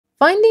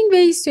Finding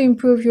ways to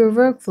improve your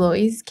workflow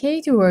is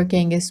key to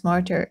working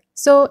smarter.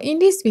 So, in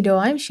this video,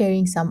 I'm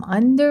sharing some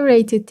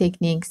underrated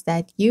techniques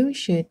that you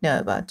should know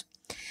about.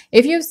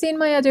 If you've seen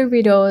my other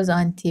videos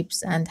on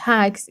tips and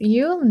hacks,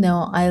 you'll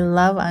know I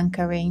love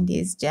uncovering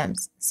these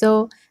gems.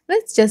 So,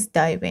 let's just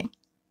dive in.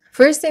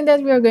 First thing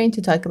that we are going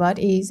to talk about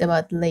is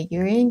about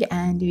layering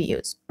and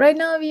views. Right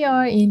now we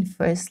are in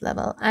first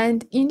level,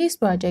 and in this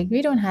project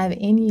we don't have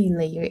any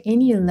layer,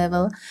 any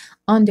level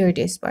under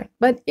this part.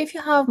 But if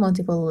you have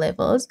multiple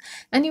levels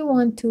and you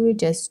want to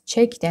just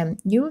check them,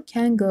 you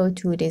can go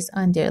to this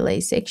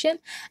underlay section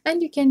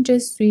and you can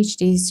just switch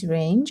this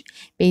range,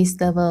 base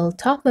level,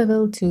 top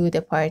level to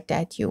the part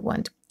that you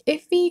want.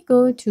 If we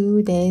go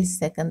to the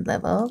second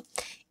level,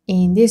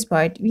 in this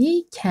part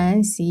we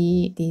can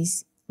see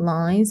these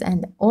lines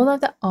and all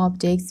of the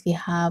objects we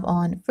have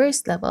on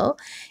first level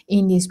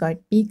in this part,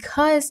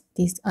 because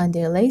this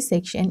underlay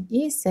section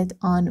is set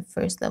on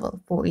first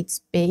level for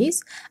its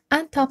base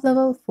and top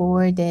level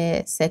for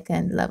the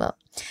second level.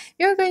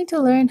 You're going to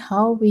learn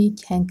how we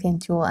can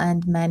control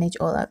and manage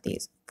all of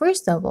these.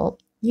 First of all,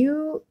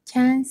 you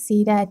can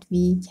see that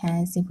we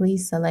can simply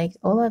select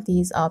all of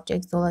these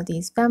objects, all of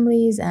these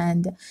families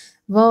and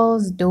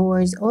walls,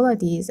 doors, all of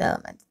these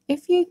elements.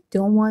 If you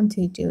don't want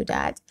to do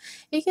that,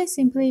 you can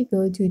simply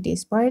go to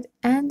this part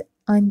and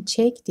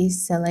uncheck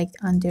this select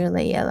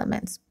underlay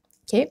elements.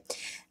 Okay,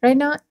 right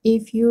now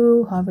if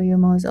you hover your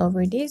mouse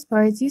over these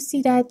parts, you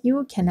see that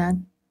you cannot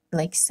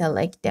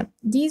select them.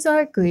 These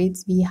are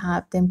grids, we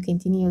have them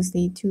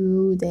continuously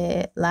to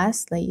the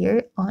last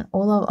layer on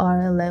all of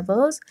our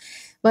levels,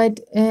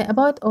 but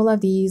about all of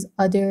these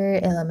other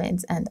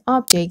elements and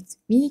objects,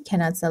 we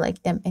cannot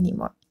select them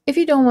anymore. If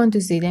you don't want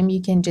to see them,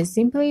 you can just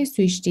simply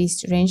switch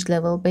this range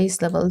level,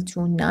 base level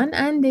to none,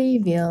 and they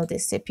will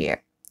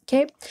disappear.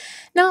 Okay,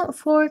 now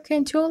for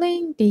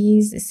controlling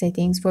these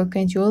settings, for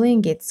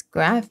controlling its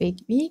graphic,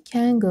 we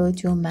can go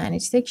to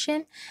manage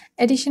section,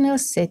 additional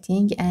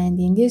setting, and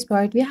in this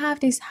part we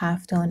have this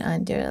halftone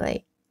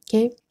underlay.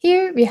 Okay,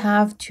 here we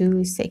have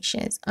two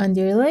sections,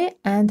 underlay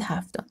and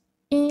halftone.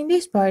 In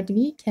this part,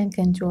 we can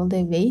control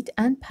the weight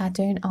and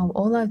pattern of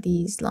all of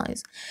these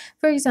lines.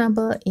 For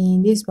example,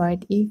 in this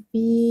part, if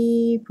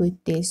we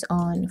put this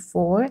on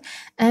 4,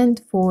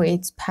 and for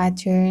its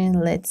pattern,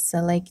 let's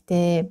select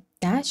the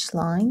dash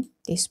line,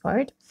 this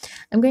part.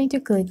 I'm going to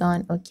click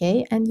on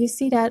OK, and you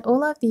see that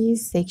all of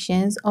these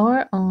sections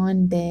are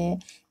on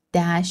the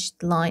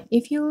dashed line.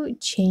 If you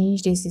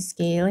change this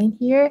scale in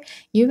here,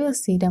 you will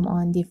see them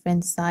on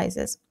different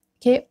sizes.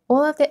 Okay,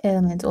 all of the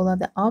elements, all of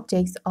the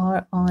objects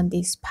are on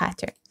this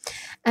pattern.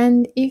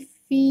 And if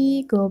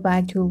we go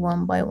back to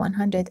 1 by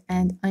 100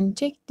 and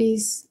uncheck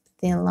this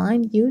thin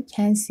line, you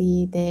can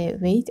see the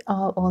weight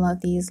of all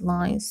of these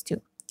lines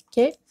too.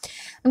 Okay,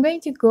 I'm going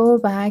to go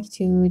back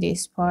to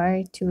this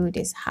part, to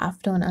this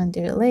halftone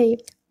underlay.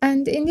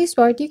 And in this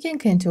part, you can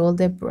control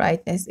the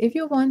brightness. If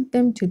you want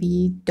them to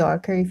be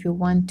darker, if you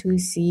want to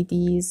see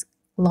these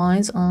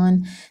lines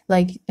on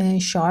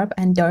sharp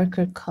and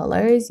darker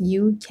colors,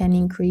 you can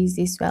increase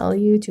this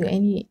value to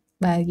any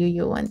value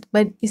you want,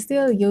 but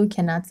still you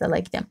cannot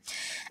select them.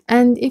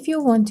 And if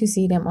you want to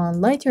see them on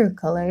lighter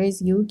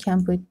colors, you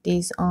can put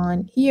this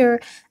on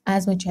here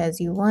as much as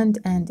you want,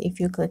 and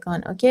if you click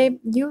on OK,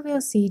 you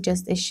will see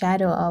just a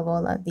shadow of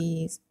all of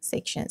these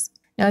sections.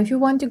 Now, if you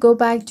want to go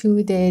back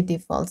to the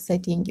default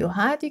setting you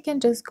had, you can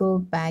just go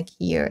back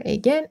here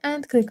again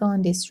and click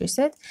on this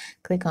reset,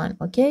 click on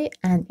OK,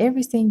 and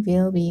everything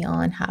will be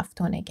on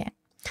halftone again.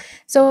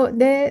 So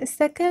the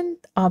second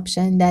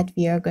option that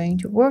we are going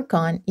to work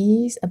on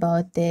is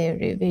about the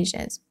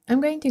revisions.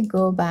 I'm going to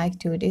go back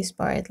to this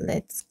part.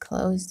 Let's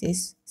close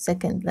this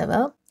second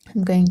level.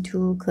 I'm going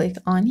to click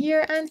on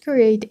here and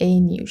create a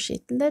new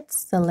sheet. Let's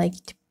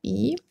select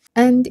B.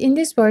 And in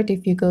this part,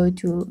 if you go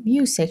to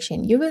view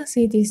section, you will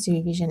see this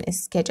revision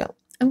schedule.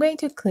 I'm going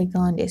to click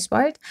on this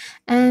part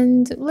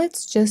and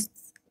let's just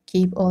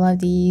keep all of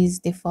these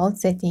default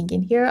setting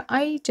in here.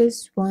 I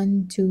just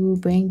want to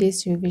bring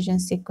this revision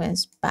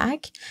sequence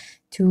back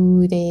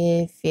to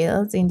the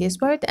fields in this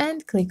part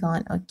and click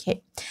on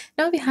OK.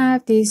 Now we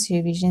have this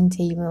revision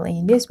table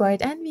in this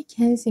part and we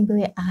can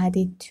simply add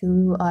it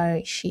to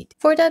our sheet.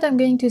 For that, I'm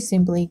going to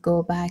simply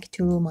go back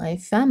to my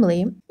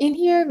family. In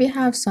here, we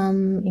have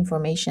some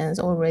information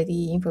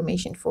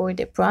for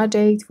the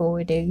project,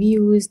 for the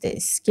views, the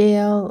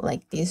scale,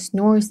 like this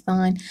north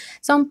line,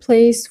 some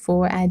place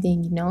for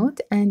adding note,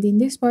 and in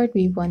this part,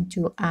 we want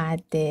to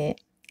add the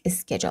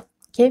schedule.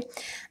 Okay,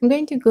 I'm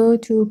going to go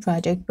to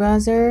project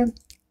browser.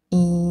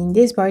 In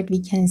this part,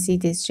 we can see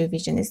this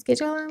revision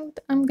schedule, and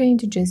I'm going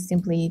to just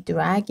simply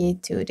drag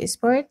it to this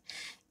part.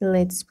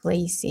 Let's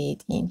place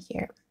it in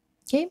here.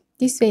 Okay,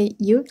 this way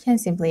you can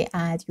simply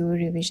add your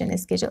revision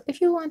schedule. If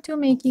you want to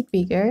make it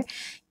bigger,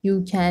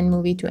 you can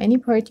move it to any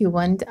part you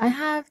want. I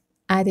have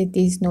added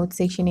this note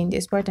section in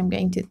this part. I'm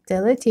going to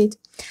delete it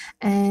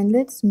and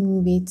let's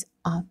move it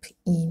up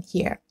in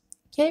here.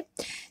 Okay,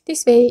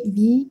 this way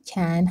we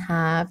can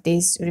have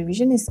this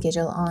revision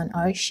schedule on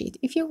our sheet.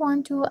 If you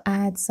want to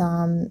add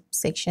some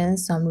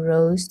sections, some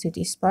rows to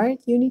this part,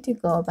 you need to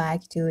go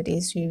back to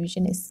this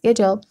revision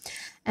schedule,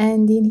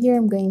 and in here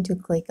I'm going to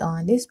click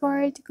on this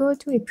part, go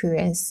to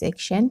appearance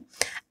section,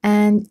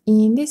 and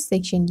in this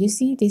section you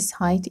see this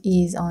height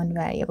is on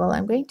variable.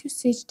 I'm going to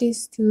switch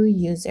this to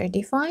user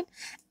defined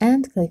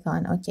and click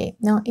on OK.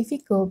 Now if we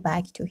go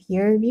back to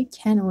here, we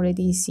can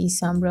already see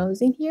some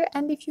rows in here,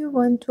 and if you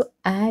want to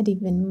add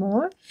even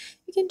more,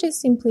 you can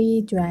just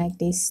simply drag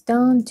this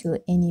down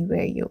to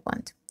anywhere you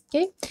want.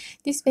 Okay,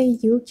 this way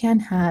you can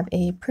have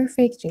a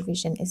perfect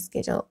revision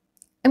schedule.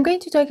 I'm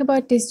going to talk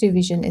about this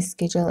revision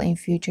schedule in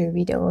future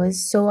videos,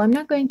 so I'm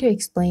not going to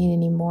explain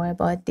any more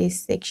about this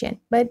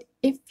section. But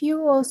if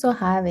you also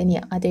have any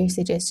other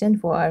suggestion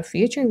for our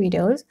future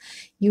videos,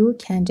 you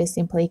can just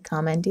simply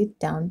comment it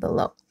down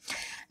below.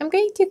 I'm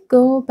going to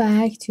go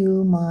back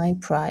to my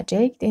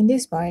project in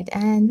this part,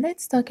 and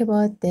let's talk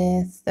about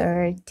the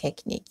third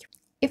technique.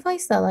 If I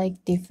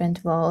select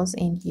different walls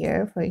in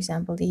here, for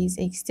example, these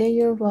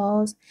exterior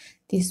walls,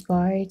 this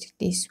part,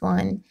 this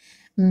one,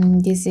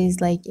 this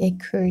is like a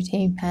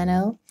curtain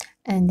panel,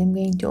 and I'm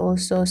going to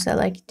also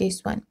select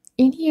this one.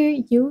 In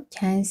here, you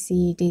can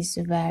see this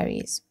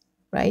varies,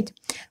 right?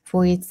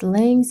 For its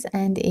length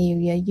and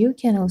area, you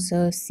can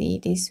also see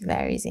this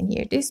varies in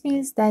here. This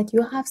means that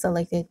you have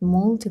selected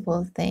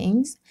multiple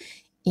things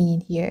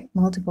in here,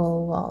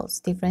 multiple walls,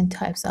 different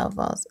types of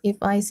walls. If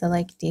I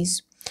select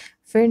this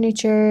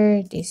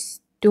furniture, this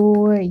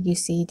door, you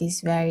see this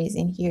varies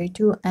in here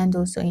too, and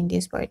also in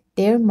this part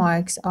their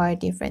marks are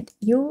different.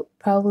 You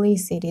probably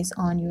see this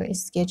on your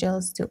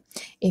schedules too.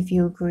 If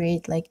you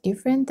create like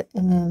different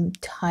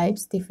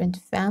types, different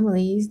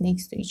families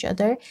next to each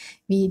other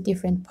with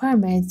different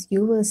parameters,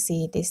 you will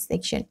see this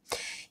section.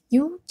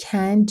 You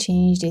can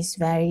change this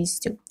varies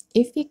too.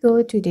 If we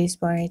go to this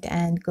part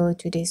and go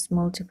to this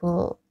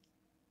multiple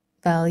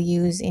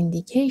values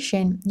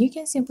indication, you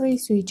can simply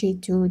switch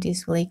it to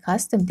display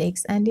custom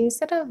text, and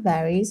instead of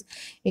varies,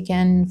 you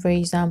can, for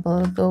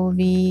example, go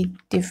with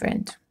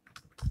different.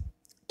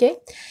 Okay,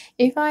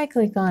 if I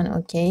click on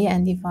OK,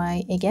 and if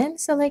I again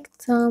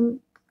select some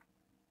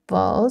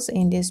balls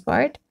in this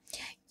part,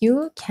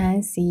 you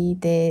can see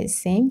the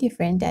same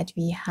difference that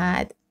we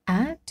had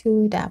add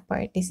to that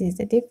part. This is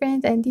the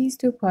difference, and these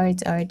two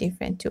parts are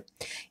different too.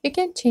 You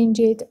can change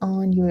it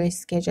on your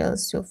schedule.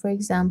 So for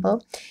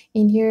example,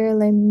 in here,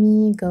 let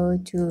me go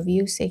to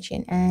view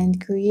section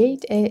and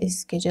create a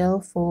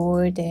schedule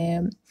for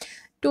the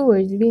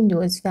doors,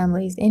 windows,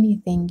 families,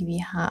 anything we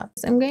have.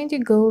 So I'm going to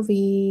go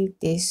with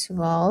these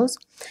walls,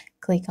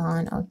 click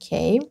on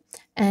OK,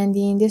 and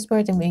in this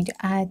part I'm going to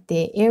add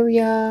the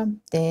area,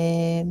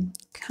 the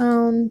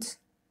count,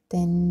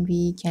 then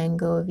we can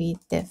go with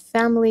the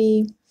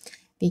family,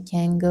 we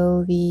can go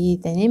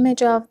with an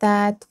image of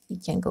that, we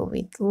can go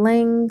with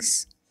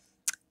lengths,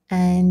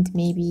 and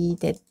maybe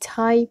the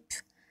type.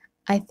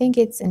 I think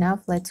it's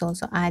enough. Let's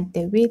also add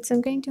the width. So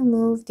I'm going to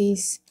move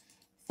this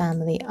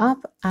family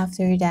up.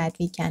 After that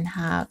we can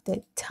have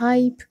the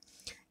type,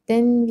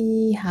 then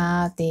we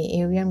have the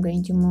area. I'm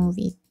going to move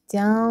it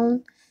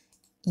down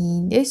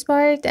in this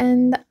part,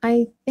 and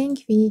I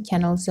think we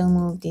can also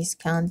move this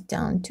count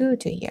down to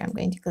here. I'm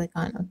going to click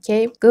on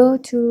OK. Go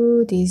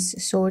to this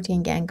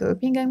sorting and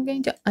grouping. I'm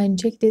going to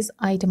uncheck this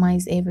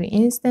itemize every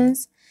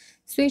instance,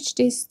 switch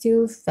this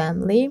to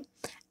family,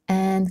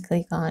 and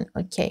click on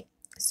OK.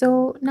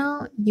 So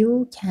now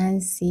you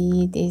can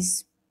see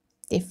this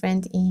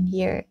different in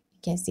here.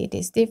 You can see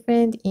this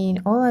different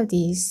in all of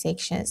these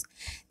sections.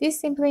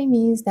 This simply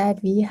means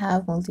that we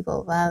have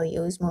multiple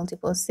values,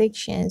 multiple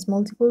sections,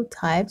 multiple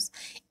types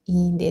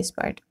in this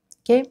part.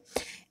 Okay,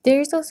 there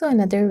is also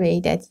another way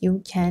that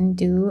you can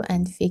do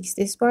and fix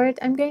this part.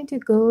 I'm going to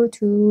go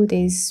to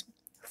this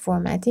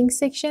formatting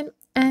section,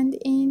 and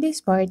in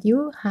this part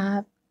you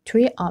have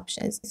three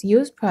options.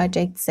 Use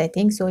project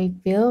settings, so it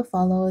will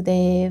follow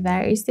the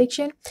varies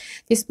section.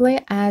 Display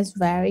as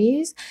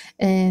varies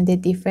and the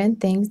different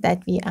things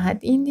that we add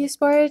in this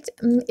part.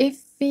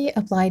 If we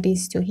apply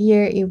this to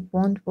here, it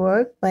won't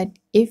work, but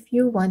if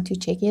you want to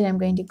check it, I'm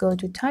going to go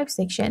to type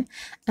section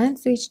and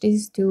switch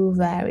this to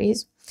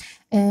varies.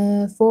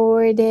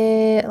 For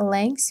the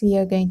lengths, we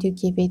are going to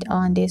keep it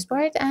on this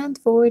part, and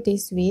for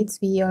this width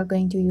we are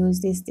going to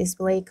use this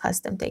display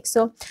custom text.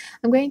 So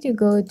I'm going to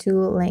go to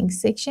length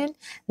section,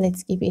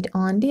 let's keep it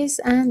on this,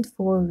 and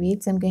for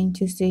width I'm going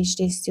to switch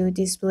this to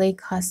display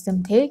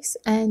custom text,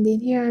 and in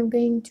here I'm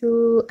going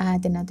to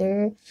add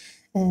another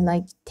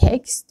like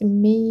text.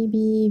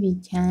 Maybe we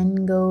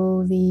can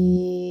go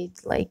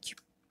with like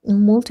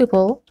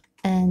multiple,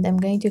 and I'm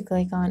going to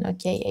click on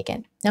OK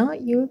again. Now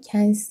you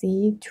can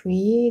see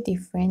three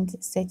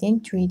different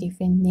settings, three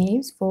different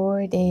names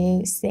for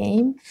the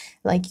same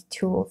like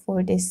tool,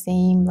 for the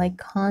same like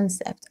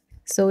concept.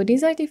 So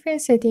these are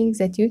different settings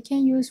that you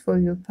can use for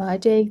your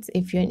projects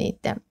if you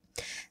need them.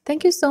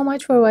 Thank you so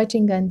much for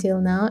watching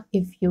until now.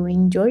 If you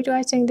enjoyed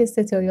watching this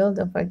tutorial,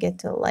 don't forget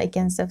to like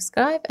and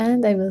subscribe,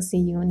 and I will see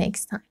you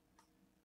next time.